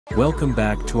Welcome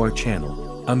back to our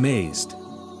channel, Amazed.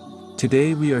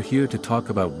 Today we are here to talk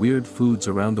about weird foods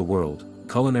around the world,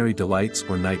 culinary delights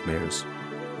or nightmares.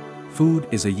 Food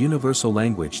is a universal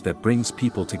language that brings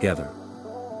people together.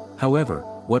 However,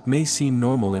 what may seem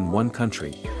normal in one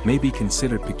country, may be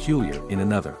considered peculiar in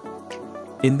another.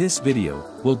 In this video,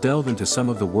 we'll delve into some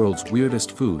of the world's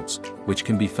weirdest foods, which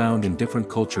can be found in different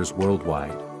cultures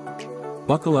worldwide.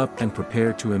 Buckle up and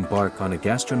prepare to embark on a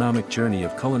gastronomic journey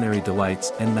of culinary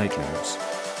delights and nightmares.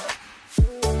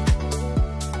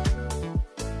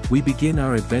 We begin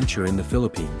our adventure in the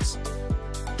Philippines.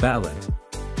 Balut.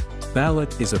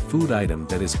 Balut is a food item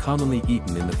that is commonly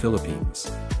eaten in the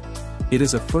Philippines. It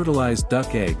is a fertilized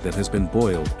duck egg that has been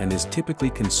boiled and is typically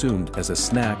consumed as a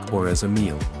snack or as a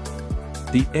meal.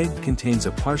 The egg contains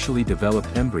a partially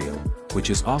developed embryo, which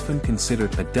is often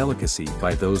considered a delicacy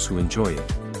by those who enjoy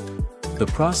it. The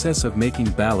process of making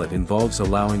balut involves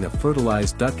allowing a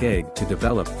fertilized duck egg to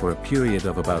develop for a period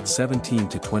of about 17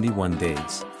 to 21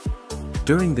 days.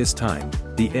 During this time,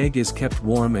 the egg is kept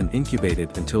warm and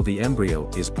incubated until the embryo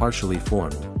is partially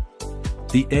formed.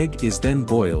 The egg is then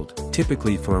boiled,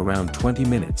 typically for around 20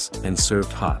 minutes, and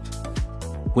served hot.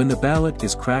 When the balut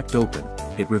is cracked open,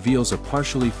 it reveals a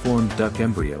partially formed duck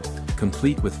embryo,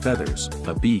 complete with feathers,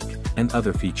 a beak, and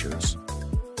other features.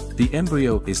 The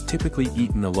embryo is typically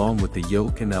eaten along with the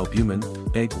yolk and albumin,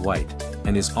 egg white,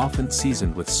 and is often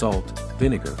seasoned with salt,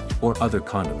 vinegar, or other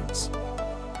condiments.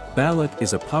 Balut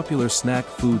is a popular snack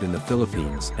food in the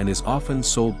Philippines and is often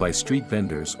sold by street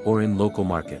vendors or in local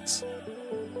markets.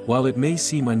 While it may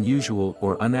seem unusual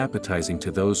or unappetizing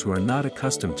to those who are not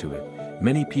accustomed to it,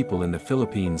 many people in the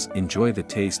Philippines enjoy the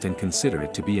taste and consider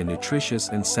it to be a nutritious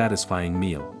and satisfying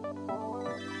meal.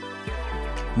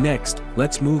 Next,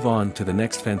 let's move on to the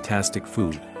next fantastic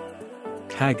food.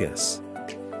 Haggis.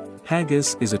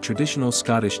 Haggis is a traditional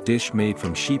Scottish dish made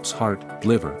from sheep's heart,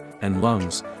 liver, and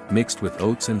lungs, mixed with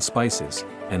oats and spices,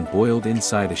 and boiled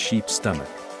inside a sheep's stomach.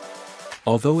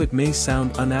 Although it may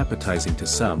sound unappetizing to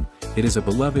some, it is a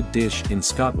beloved dish in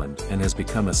Scotland and has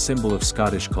become a symbol of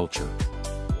Scottish culture.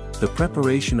 The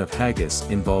preparation of haggis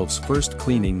involves first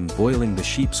cleaning and boiling the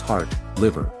sheep's heart,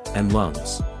 liver, and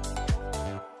lungs.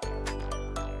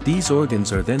 These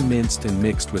organs are then minced and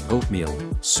mixed with oatmeal,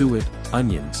 suet,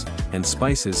 onions, and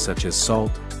spices such as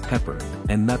salt, pepper,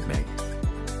 and nutmeg.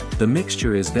 The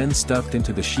mixture is then stuffed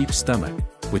into the sheep's stomach,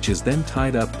 which is then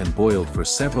tied up and boiled for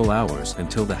several hours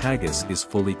until the haggis is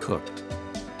fully cooked.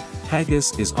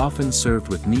 Haggis is often served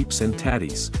with neeps and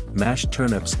tatties, mashed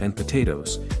turnips and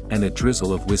potatoes, and a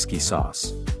drizzle of whiskey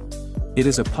sauce. It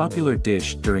is a popular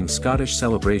dish during Scottish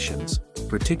celebrations,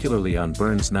 particularly on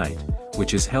Burns Night,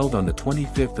 which is held on the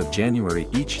 25th of January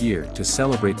each year to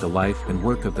celebrate the life and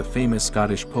work of the famous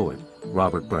Scottish poet,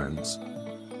 Robert Burns.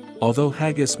 Although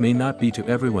haggis may not be to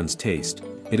everyone's taste,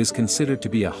 it is considered to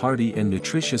be a hearty and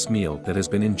nutritious meal that has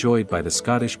been enjoyed by the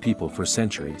Scottish people for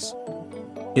centuries.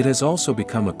 It has also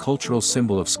become a cultural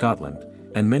symbol of Scotland,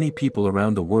 and many people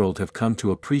around the world have come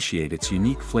to appreciate its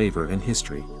unique flavor and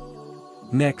history.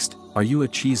 Next, are you a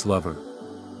cheese lover?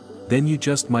 Then you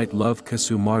just might love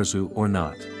queso marzu or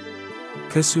not.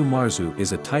 Queso marzu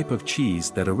is a type of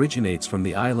cheese that originates from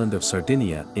the island of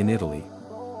Sardinia in Italy.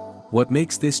 What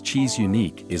makes this cheese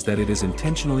unique is that it is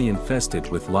intentionally infested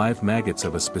with live maggots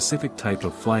of a specific type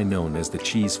of fly known as the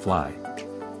cheese fly.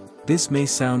 This may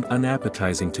sound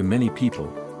unappetizing to many people,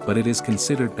 but it is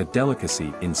considered a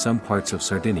delicacy in some parts of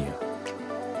Sardinia.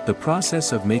 The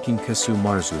process of making queso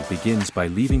marzu begins by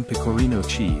leaving pecorino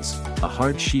cheese, a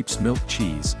hard sheep's milk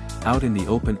cheese, out in the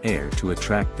open air to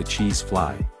attract the cheese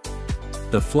fly.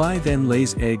 The fly then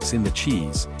lays eggs in the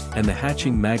cheese, and the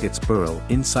hatching maggots burrow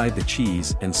inside the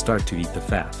cheese and start to eat the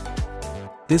fat.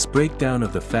 This breakdown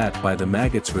of the fat by the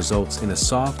maggots results in a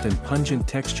soft and pungent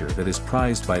texture that is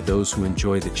prized by those who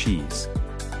enjoy the cheese.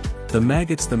 The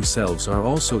maggots themselves are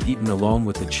also eaten along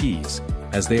with the cheese,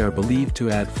 as they are believed to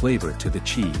add flavor to the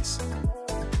cheese.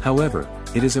 However,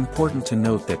 it is important to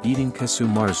note that eating queso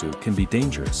marzu can be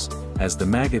dangerous, as the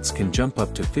maggots can jump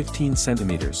up to 15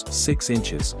 centimeters (6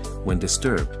 inches) when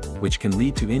disturbed, which can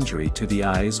lead to injury to the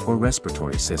eyes or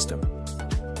respiratory system.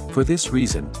 For this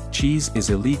reason, cheese is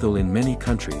illegal in many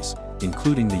countries,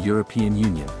 including the European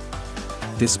Union.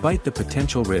 Despite the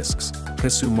potential risks,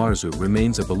 queso marzu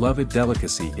remains a beloved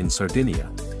delicacy in Sardinia,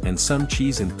 and some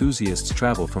cheese enthusiasts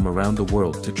travel from around the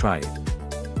world to try it.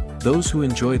 Those who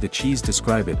enjoy the cheese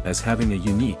describe it as having a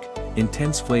unique,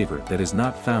 intense flavor that is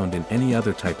not found in any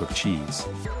other type of cheese.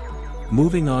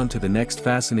 Moving on to the next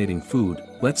fascinating food,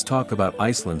 let's talk about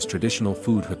Iceland's traditional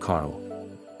food hakarl.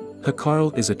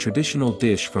 Hakarl is a traditional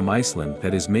dish from Iceland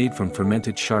that is made from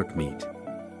fermented shark meat.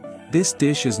 This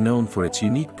dish is known for its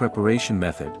unique preparation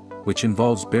method, which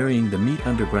involves burying the meat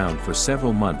underground for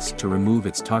several months to remove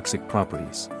its toxic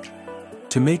properties.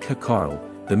 To make hakarl,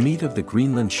 the meat of the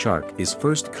Greenland shark is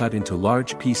first cut into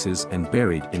large pieces and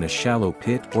buried in a shallow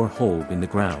pit or hole in the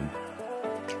ground.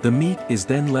 The meat is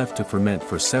then left to ferment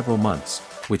for several months,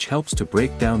 which helps to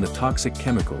break down the toxic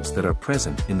chemicals that are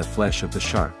present in the flesh of the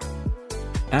shark.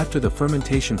 After the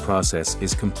fermentation process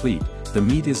is complete, the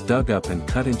meat is dug up and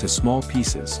cut into small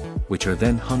pieces, which are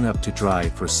then hung up to dry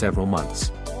for several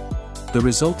months. The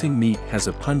resulting meat has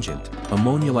a pungent,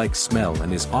 ammonia-like smell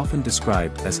and is often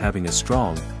described as having a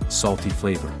strong, salty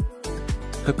flavor.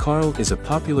 Hakarl is a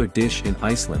popular dish in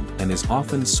Iceland and is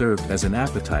often served as an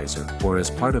appetizer or as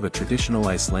part of a traditional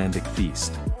Icelandic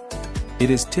feast. It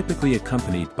is typically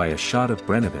accompanied by a shot of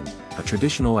brennivin, a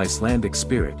traditional Icelandic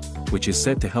spirit, which is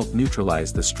said to help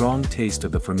neutralize the strong taste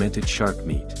of the fermented shark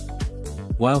meat.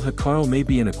 While hakarl may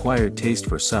be an acquired taste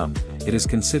for some, it is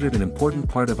considered an important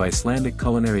part of Icelandic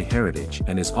culinary heritage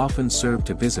and is often served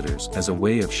to visitors as a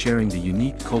way of sharing the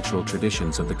unique cultural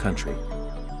traditions of the country.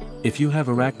 If you have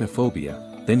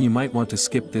arachnophobia, then you might want to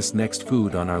skip this next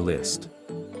food on our list.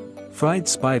 Fried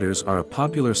spiders are a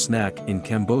popular snack in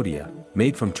Cambodia,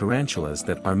 made from tarantulas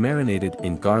that are marinated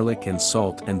in garlic and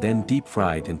salt and then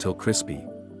deep-fried until crispy.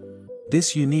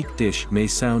 This unique dish may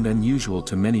sound unusual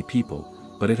to many people,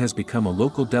 but it has become a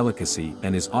local delicacy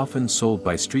and is often sold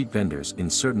by street vendors in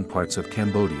certain parts of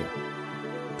Cambodia.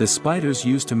 The spiders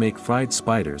used to make fried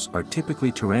spiders are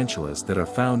typically tarantulas that are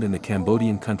found in the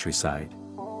Cambodian countryside.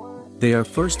 They are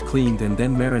first cleaned and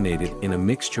then marinated in a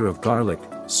mixture of garlic,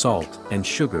 salt, and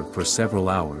sugar for several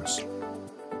hours.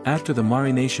 After the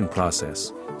marination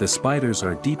process, the spiders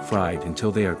are deep-fried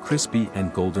until they are crispy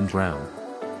and golden brown.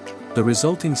 The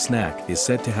resulting snack is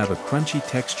said to have a crunchy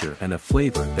texture and a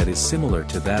flavor that is similar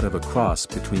to that of a cross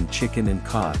between chicken and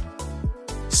cod.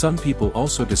 Some people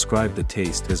also describe the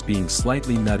taste as being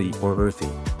slightly nutty or earthy.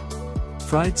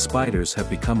 Fried spiders have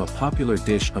become a popular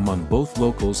dish among both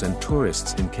locals and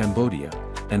tourists in Cambodia,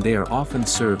 and they are often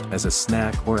served as a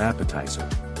snack or appetizer.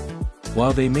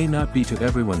 While they may not be to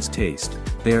everyone's taste,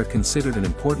 they are considered an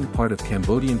important part of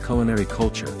Cambodian culinary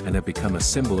culture and have become a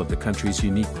symbol of the country's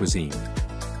unique cuisine.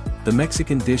 The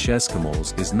Mexican dish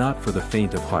Escamoles is not for the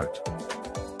faint of heart.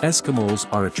 Escamoles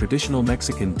are a traditional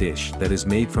Mexican dish that is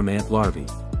made from ant larvae.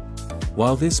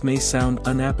 While this may sound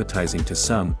unappetizing to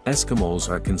some, Escamoles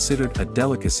are considered a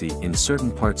delicacy in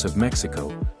certain parts of Mexico,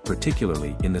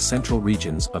 particularly in the central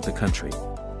regions of the country.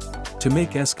 To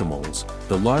make Escamoles,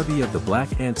 the larvae of the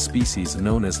black ant species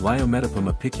known as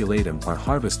Liometapum apiculatum are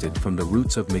harvested from the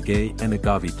roots of maguey and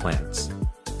agave plants.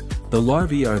 The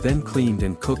larvae are then cleaned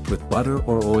and cooked with butter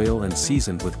or oil and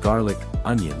seasoned with garlic,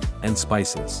 onion, and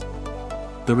spices.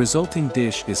 The resulting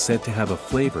dish is said to have a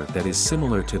flavor that is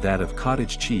similar to that of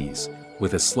cottage cheese,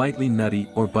 with a slightly nutty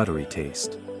or buttery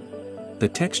taste. The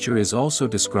texture is also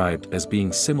described as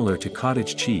being similar to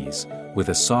cottage cheese, with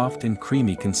a soft and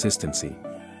creamy consistency.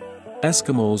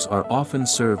 Escamoles are often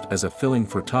served as a filling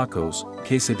for tacos,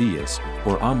 quesadillas,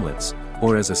 or omelets,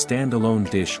 or as a standalone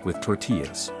dish with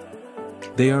tortillas.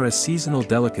 They are a seasonal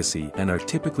delicacy and are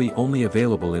typically only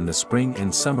available in the spring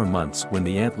and summer months when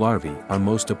the ant larvae are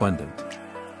most abundant.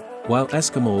 While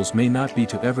Escamoles may not be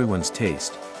to everyone's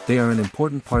taste, they are an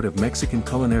important part of Mexican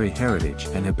culinary heritage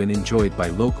and have been enjoyed by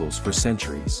locals for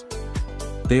centuries.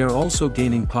 They are also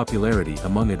gaining popularity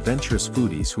among adventurous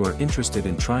foodies who are interested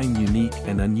in trying unique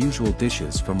and unusual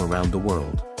dishes from around the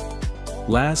world.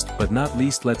 Last but not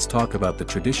least, let's talk about the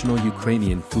traditional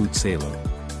Ukrainian food salo.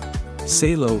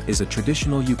 Salo is a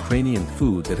traditional Ukrainian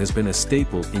food that has been a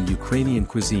staple in Ukrainian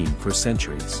cuisine for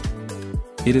centuries.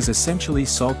 It is essentially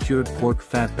salt-cured pork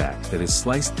fatback that is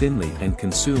sliced thinly and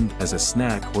consumed as a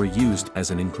snack or used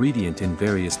as an ingredient in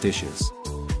various dishes.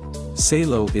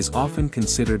 Salo is often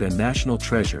considered a national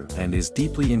treasure and is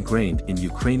deeply ingrained in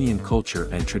Ukrainian culture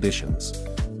and traditions.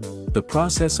 The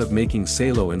process of making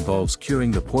salo involves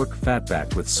curing the pork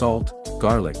fatback with salt,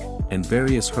 garlic, and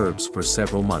various herbs for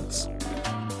several months.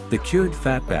 The cured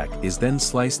fatback is then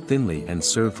sliced thinly and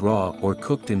served raw or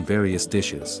cooked in various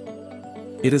dishes.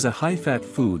 It is a high-fat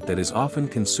food that is often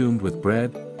consumed with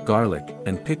bread, garlic,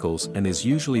 and pickles and is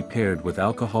usually paired with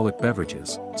alcoholic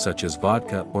beverages, such as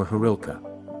vodka or horilka.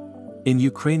 In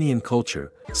Ukrainian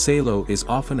culture, salo is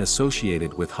often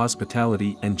associated with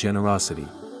hospitality and generosity.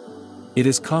 It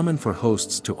is common for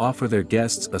hosts to offer their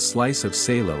guests a slice of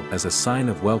salo as a sign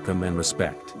of welcome and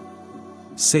respect.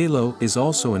 Salo is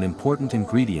also an important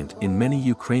ingredient in many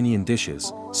Ukrainian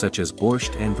dishes, such as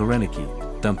borscht and vareniki,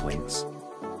 dumplings.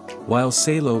 While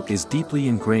salo is deeply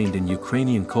ingrained in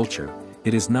Ukrainian culture,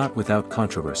 it is not without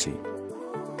controversy.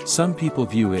 Some people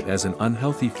view it as an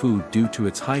unhealthy food due to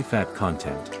its high fat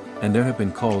content, and there have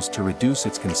been calls to reduce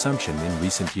its consumption in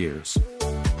recent years.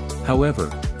 However,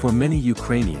 for many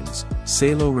Ukrainians,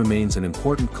 selo remains an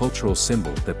important cultural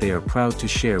symbol that they are proud to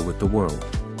share with the world.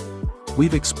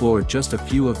 We've explored just a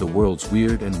few of the world's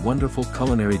weird and wonderful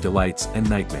culinary delights and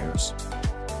nightmares.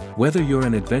 Whether you're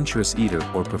an adventurous eater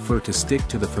or prefer to stick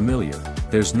to the familiar,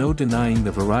 there's no denying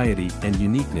the variety and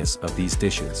uniqueness of these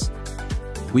dishes.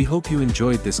 We hope you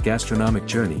enjoyed this gastronomic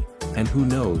journey, and who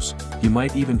knows, you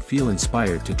might even feel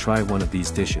inspired to try one of these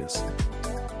dishes.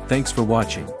 Thanks for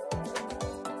watching.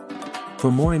 For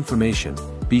more information,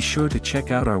 be sure to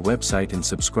check out our website and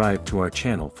subscribe to our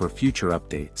channel for future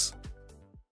updates.